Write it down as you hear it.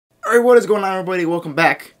Alright, what is going on, everybody? Welcome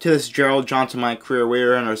back to this Gerald Johnson My Career.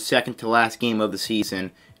 We're in our second to last game of the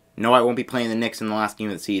season. No, I won't be playing the Knicks in the last game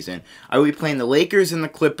of the season. I will be playing the Lakers and the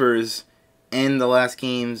Clippers in the last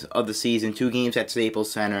games of the season. 2 games at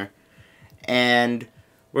Staples Center. And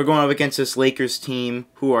we're going up against this Lakers team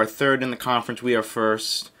who are third in the conference. We are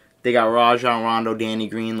first. They got Rajon Rondo, Danny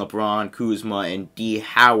Green, LeBron, Kuzma, and D.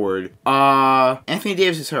 Howard. Anthony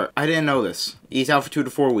Davis is hurt. I didn't know this. He's out for 2 to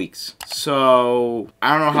 4 weeks. So,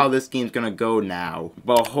 I don't know how this game's gonna go now.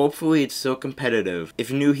 But hopefully it's still competitive. If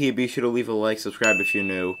you're new here, be sure to leave a like, subscribe if you're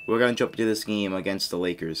new. We're gonna jump into this game against the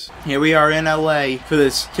Lakers. Here we are in LA for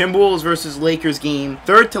this Timberwolves versus Lakers game.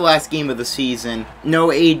 Third to last game of the season.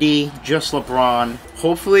 No AD, just LeBron.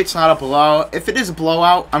 Hopefully it's not a blowout. If it is a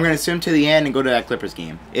blowout, I'm gonna sim to the end and go to that Clippers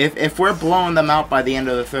game. If we're blowing them out by the end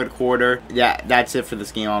of the third quarter, yeah, that's it for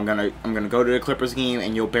this game. I'm gonna go to the Clippers game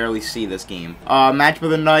and you'll barely see this game. Matchup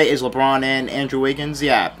of the night is LeBron and Andrew Wiggins.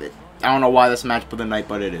 Yeah, I don't know why that's matchup of the night,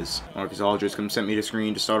 but it is. Marcus Aldridge comes sent me the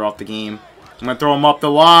screen to start off the game. I'm gonna throw him up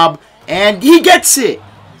the lob, and he gets it.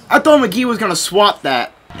 I thought McGee was gonna swat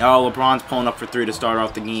that. Oh, LeBron's pulling up for 3 to start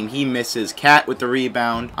off the game. He misses. Cat with the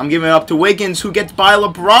rebound. I'm giving it up to Wiggins, who gets by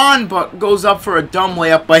LeBron, but goes up for a dumb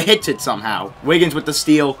layup, but hits it somehow. Wiggins with the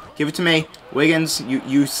steal. Give it to me. Wiggins,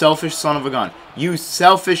 you selfish son of a gun. You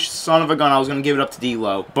selfish son of a gun. I was going to give it up to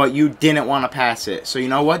D'Lo, but you didn't want to pass it. So you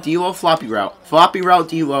know what? D'Lo, floppy route. Floppy route,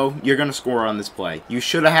 D'Lo. You're going to score on this play. You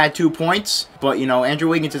should have had 2 points, but, you know, Andrew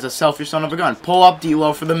Wiggins is a selfish son of a gun. Pull up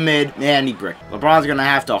D'Lo for the mid, and he bricked. LeBron's going to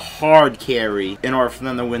have to hard carry in order for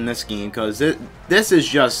them to win this game, because this is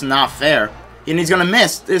just not fair. And he's going to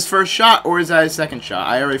miss his first shot, or is that his second shot?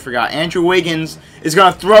 I already forgot. Andrew Wiggins is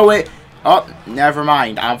going to throw it. Oh, never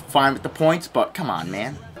mind. I'm fine with the points, but come on,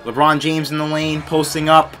 man. LeBron James in the lane, posting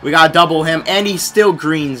up. We got to double him, and he still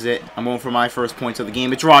greens it. I'm going for my first points of the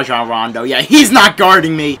game. It's Rajon Rondo. Yeah, he's not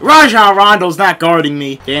guarding me. Rajon Rondo's not guarding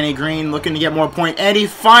me. Danny Green looking to get more points, and he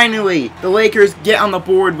finally, the Lakers get on the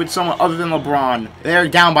board with someone other than LeBron. They're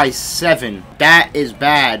down by 7. That is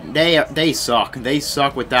bad. They suck. They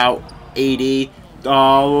suck without AD.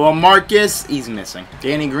 Marcus, he's missing.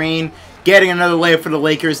 Danny Green getting another layup for the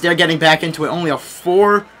Lakers. They're getting back into it. Only a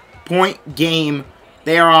 4-point game.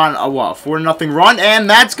 They are on a, what, 4-0 run, and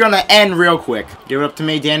that's going to end real quick. Give it up to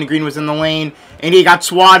me. Danny Green was in the lane, and he got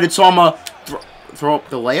swatted, so I'm going to throw up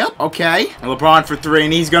the layup. Okay. LeBron for 3,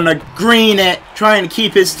 and he's going to green it, trying to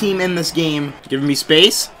keep his team in this game. Giving me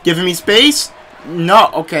space. Giving me space. No.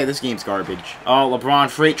 Okay, this game's garbage. Oh, LeBron,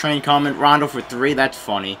 freight train coming. Rondo for 3. That's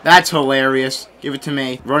funny. That's hilarious. Give it to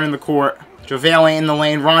me. Running the court. JaVale ain't in the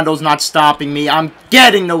lane. Rondo's not stopping me. I'm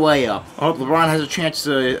getting the layup. Oh, LeBron has a chance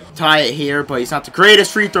to tie it here, but he's not the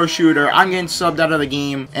greatest free throw shooter. I'm getting subbed out of the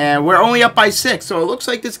game, and we're only up by 6, so it looks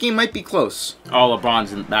like this game might be close. Oh,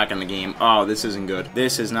 LeBron's back in the game. Oh, this isn't good.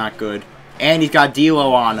 This is not good. And he's got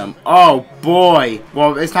D'Lo on him. Oh, boy.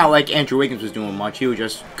 Well, it's not like Andrew Wiggins was doing much. He was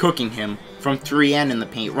just cooking him from 3 and in the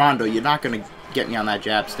paint. Rondo, you're not going to get me on that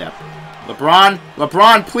jab step.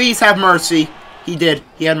 LeBron, please have mercy. He did.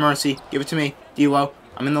 He had mercy. Give it to me. D'Lo.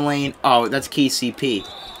 I'm in the lane. Oh, that's KCP.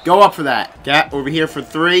 Go up for that. Cat over here for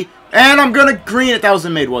 3. And I'm going to green it. That was a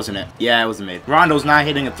mid, wasn't it? Yeah, it was a mid. Rondo's not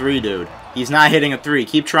hitting a 3, dude. He's not hitting a 3.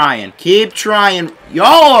 Keep trying. Keep trying.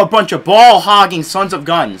 Y'all are a bunch of ball-hogging sons of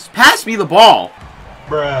guns. Pass me the ball.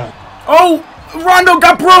 Bruh. Oh, Rondo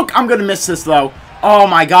got broke. I'm going to miss this, though. Oh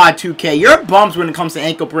my god, 2K. You're bums when it comes to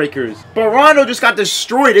ankle breakers. But Rondo just got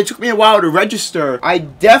destroyed. It took me a while to register. I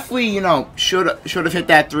definitely, you know, should have hit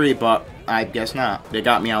that 3, but I guess not. They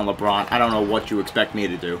got me on LeBron. I don't know what you expect me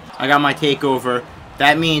to do. I got my takeover.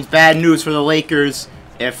 That means bad news for the Lakers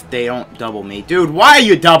if they don't double me. Dude, why are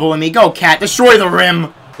you doubling me? Go, Cat. Destroy the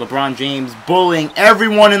rim. LeBron James bullying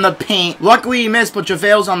everyone in the paint. Luckily he missed, but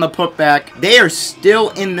JaVale's on the putback. They are still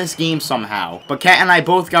in this game somehow. But Kat and I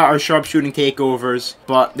both got our sharpshooting takeovers,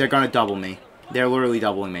 but they're going to double me. They're literally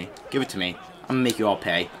doubling me. Give it to me. I'm going to make you all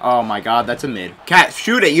pay. Oh my god, that's a mid. Kat,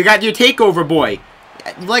 shoot it. You got your takeover, boy.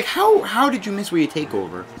 Like, how did you miss where you take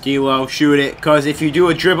over? D'Lo, shoot it, because if you do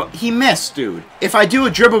a dribble... He missed, dude. If I do a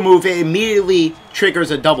dribble move, it immediately triggers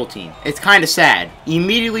a double team. It's kind of sad.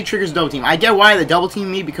 Immediately triggers a double team. I get why they double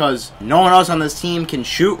team me, because no one else on this team can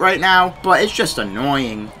shoot right now, but it's just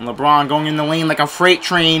annoying. And LeBron going in the lane like a freight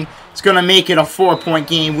train. It's going to make it a 4-point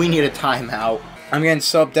game. We need a timeout. I'm getting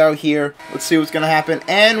subbed out here. Let's see what's going to happen.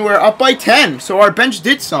 And we're up by 10. So our bench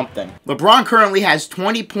did something. LeBron currently has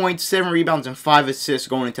 20 points, 7 rebounds, and 5 assists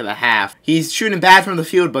going into the half. He's shooting bad from the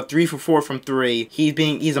field, but 3 for 4 from 3.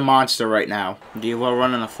 He's a monster right now. D'Lo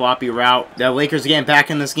running a floppy route. The Lakers are getting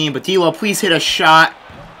back in this game, but D'Lo, please hit a shot.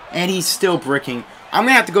 And he's still bricking. I'm going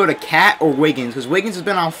to have to go to Cat or Wiggins, because Wiggins has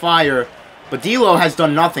been on fire. But D'Lo has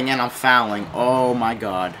done nothing, and I'm fouling. Oh, my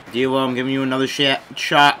God. D'Lo, I'm giving you another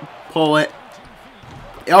shot. Pull it.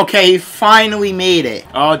 Okay, he finally made it.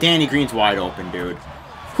 Oh, Danny Green's wide open, dude.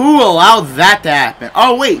 Who allowed that to happen?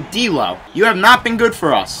 Oh, wait, D'Lo. You have not been good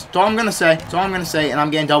for us. That's all I'm going to say. That's all I'm going to say, and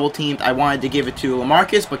I'm getting double-teamed. I wanted to give it to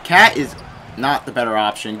LaMarcus, but Cat is not the better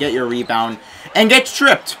option. Get your rebound and get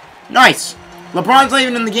stripped. Nice. LeBron's not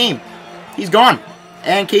even in the game. He's gone.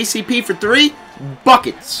 And KCP for 3.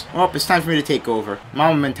 Buckets. Oh, it's time for me to take over.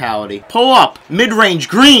 Mama mentality. Pull up. Mid-range.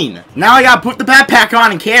 Green. Now I gotta put the backpack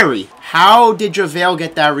on and carry. How did JaVale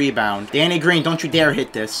get that rebound? Danny Green, don't you dare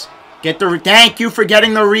hit this. Thank you for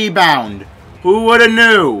getting the rebound. Who would have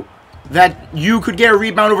knew that you could get a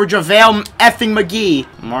rebound over JaVale effing McGee?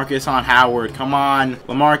 Marcus on Howard. Come on.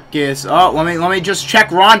 LaMarcus. Oh, let me just check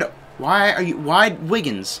Rondo. Why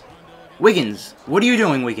Wiggins? Wiggins, what are you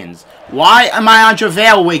doing, Wiggins? Why am I on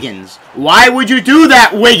JaVale, Wiggins? Why would you do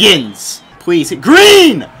that, Wiggins? Please hit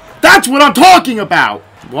Green! That's what I'm talking about!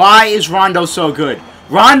 Why is Rondo so good?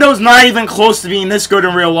 Rondo's not even close to being this good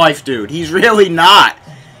in real life, dude. He's really not.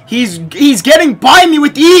 He's getting by me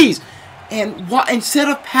with ease. And instead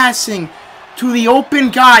of passing to the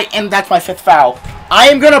open guy, and that's my 5th foul, I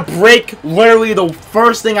am gonna break literally the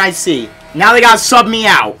first thing I see. Now they gotta sub me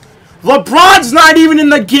out. LeBron's not even in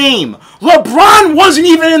the game. LeBron wasn't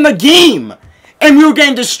even in the game. And we were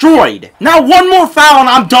getting destroyed. Now one more foul and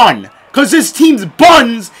I'm done. Because this team's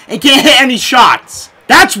buns and can't hit any shots.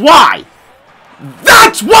 That's why.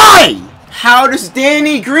 That's why. How does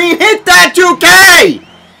Danny Green hit that 2K?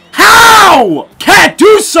 How? Cat,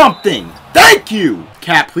 do something. Thank you.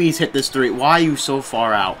 Cat, please hit this 3. Why are you so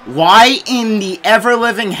far out? Why in the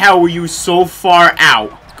ever-living hell were you so far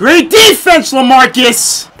out? Great defense,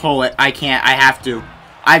 LaMarcus! Pull it. I can't. I have to.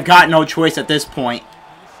 I've got no choice at this point.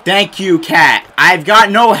 Thank you, Cat. I've got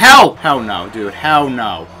no help. Hell no, dude. Hell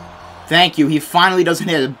no. Thank you. He finally doesn't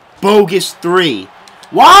hit a bogus 3.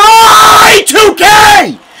 Why,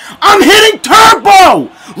 2K? I'm hitting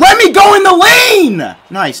turbo! Let me go in the lane!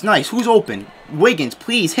 Nice, nice. Who's open? Wiggins,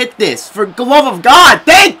 please hit this. For the love of God,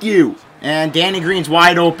 thank you! And Danny Green's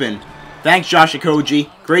wide open. Thanks, Josh Okogie.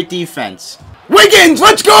 Great defense. Wiggins,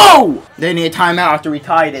 let's go! They need a timeout after we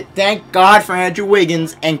tied it. Thank God for Andrew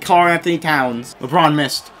Wiggins and Karl-Anthony Towns. LeBron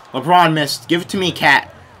missed. LeBron missed. Give it to me,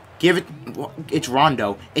 Cat. Give it. It's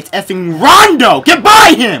Rondo. It's effing Rondo! Get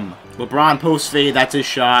by him! LeBron post fade. That's his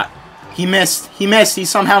shot. He missed. He missed. He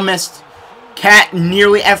somehow missed. Cat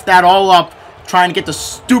nearly effed that all up, trying to get the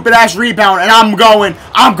stupid-ass rebound, and I'm going.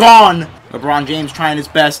 I'm gone. LeBron James trying his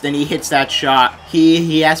best, and he hits that shot.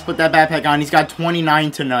 He has to put that backpack on. He's got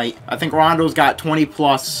 29 tonight. I think Rondo's got 20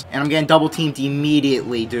 plus, and I'm getting double teamed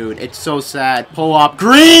immediately, dude. It's so sad. Pull up.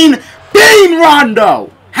 Green bean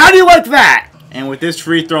Rondo! How do you like that? And with this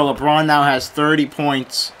free throw, LeBron now has 30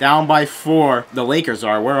 points. Down by 4. The Lakers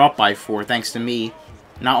are. We're up by 4, thanks to me.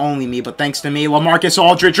 Not only me, but thanks to me. LaMarcus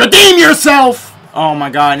Aldridge, redeem yourself! Oh my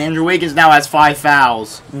God, and Andrew Wiggins now has 5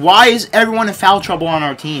 fouls. Why is everyone in foul trouble on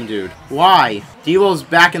our team, dude? Why? D'Lo's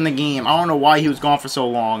back in the game. I don't know why he was gone for so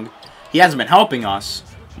long. He hasn't been helping us,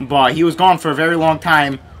 but he was gone for a very long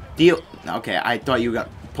time. Okay, I thought you got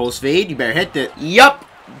post fade. You better hit that. Yup.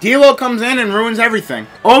 D'Lo comes in and ruins everything.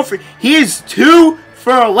 He is 2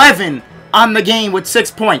 for 11 on the game with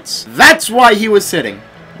 6 points. That's why he was sitting.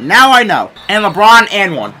 Now I know. And LeBron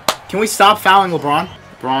and 1. Can we stop fouling LeBron?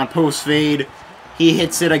 LeBron post fade. He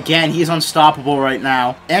hits it again. He's unstoppable right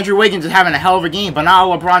now. Andrew Wiggins is having a hell of a game, but not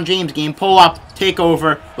a LeBron James game. Pull up. Take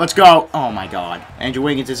over. Let's go. Oh, my God. Andrew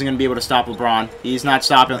Wiggins isn't going to be able to stop LeBron. He's not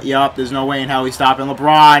stopping. Yup, there's no way in hell he's stopping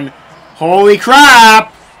LeBron. Holy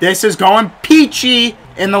crap. This is going peachy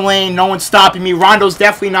in the lane. No one's stopping me. Rondo's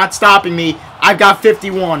definitely not stopping me. I've got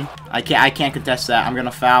 51. I can't contest that. I'm going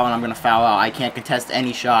to foul, and I'm going to foul out. I can't contest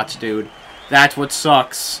any shots, dude. That's what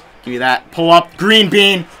sucks. Give me that. Pull up. Green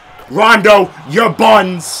bean. Rondo, your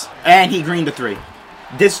buns. And he greened a 3.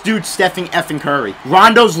 This dude's Stephen effing Curry.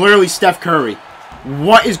 Rondo's literally Steph Curry.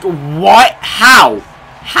 What? How?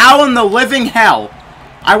 How in the living hell?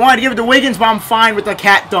 I wanted to give it to Wiggins, but I'm fine with the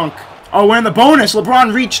cat dunk. Oh, we're in the bonus.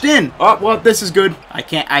 LeBron reached in. Oh, well, this is good. I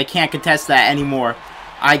can't contest that anymore.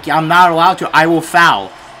 I'm not allowed to. I will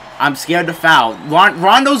foul. I'm scared to foul.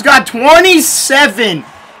 Rondo's got 27.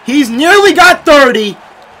 He's nearly got 30.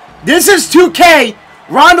 This is 2K.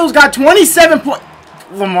 Rondo's got 27 points.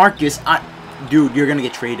 LaMarcus, dude, you're going to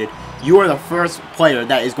get traded. You are the first player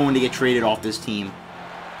that is going to get traded off this team.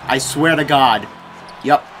 I swear to God.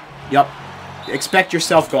 Yup. Expect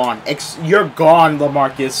yourself gone. You're gone,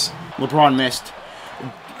 LaMarcus. LeBron missed.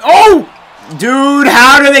 Oh! Dude,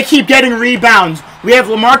 how do they keep getting rebounds? We have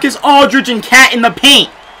LaMarcus Aldridge and Cat in the paint.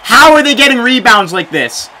 How are they getting rebounds like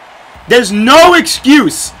this? There's no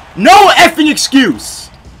excuse. No effing excuse.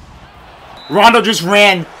 Rondo just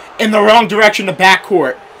ran in the wrong direction to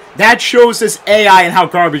backcourt. That shows this AI and how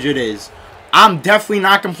garbage it is. I'm definitely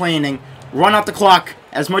not complaining. Run out the clock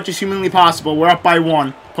as much as humanly possible. We're up by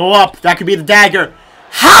 1. Pull up. That could be the dagger.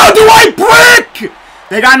 How do I brick?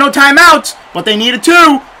 They got no timeouts, but they needed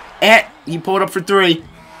 2. And he pulled up for 3.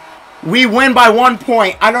 We win by 1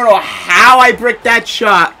 point. I don't know how I bricked that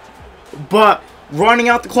shot, but running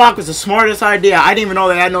out the clock was the smartest idea. I didn't even know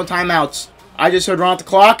they had no timeouts. I just heard run out the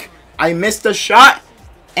clock. I missed the shot,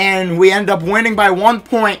 and we end up winning by 1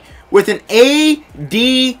 point with an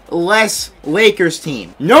AD-less Lakers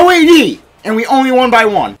team. No AD, and we only won by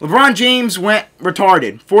 1. LeBron James went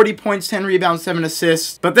retarded. 40 points, 10 rebounds, 7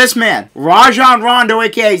 assists. But this man, Rajon Rondo,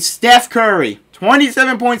 a.k.a. Steph Curry,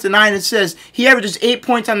 27 points and 9 assists. He averages 8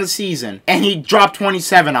 points on the season, and he dropped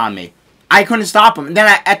 27 on me. I couldn't stop him. And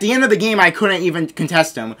then at the end of the game, I couldn't even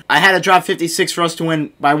contest him. I had to drop 56 for us to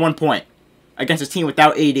win by 1 point against a team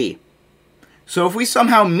without AD. So if we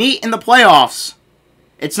somehow meet in the playoffs,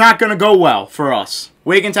 it's not going to go well for us.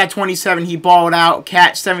 Wiggins had 27. He balled out.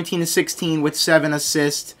 Cat 17-16 with 7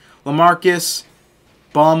 assists. LaMarcus,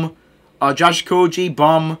 bum. Josh Koji,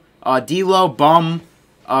 bum. D'Lo, bum.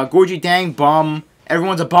 Gorgie Dang, bum.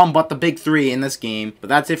 Everyone's a bum but the big 3 in this game. But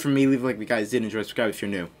that's it for me. Leave a like if you guys did enjoy. Subscribe if you're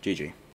new. GG.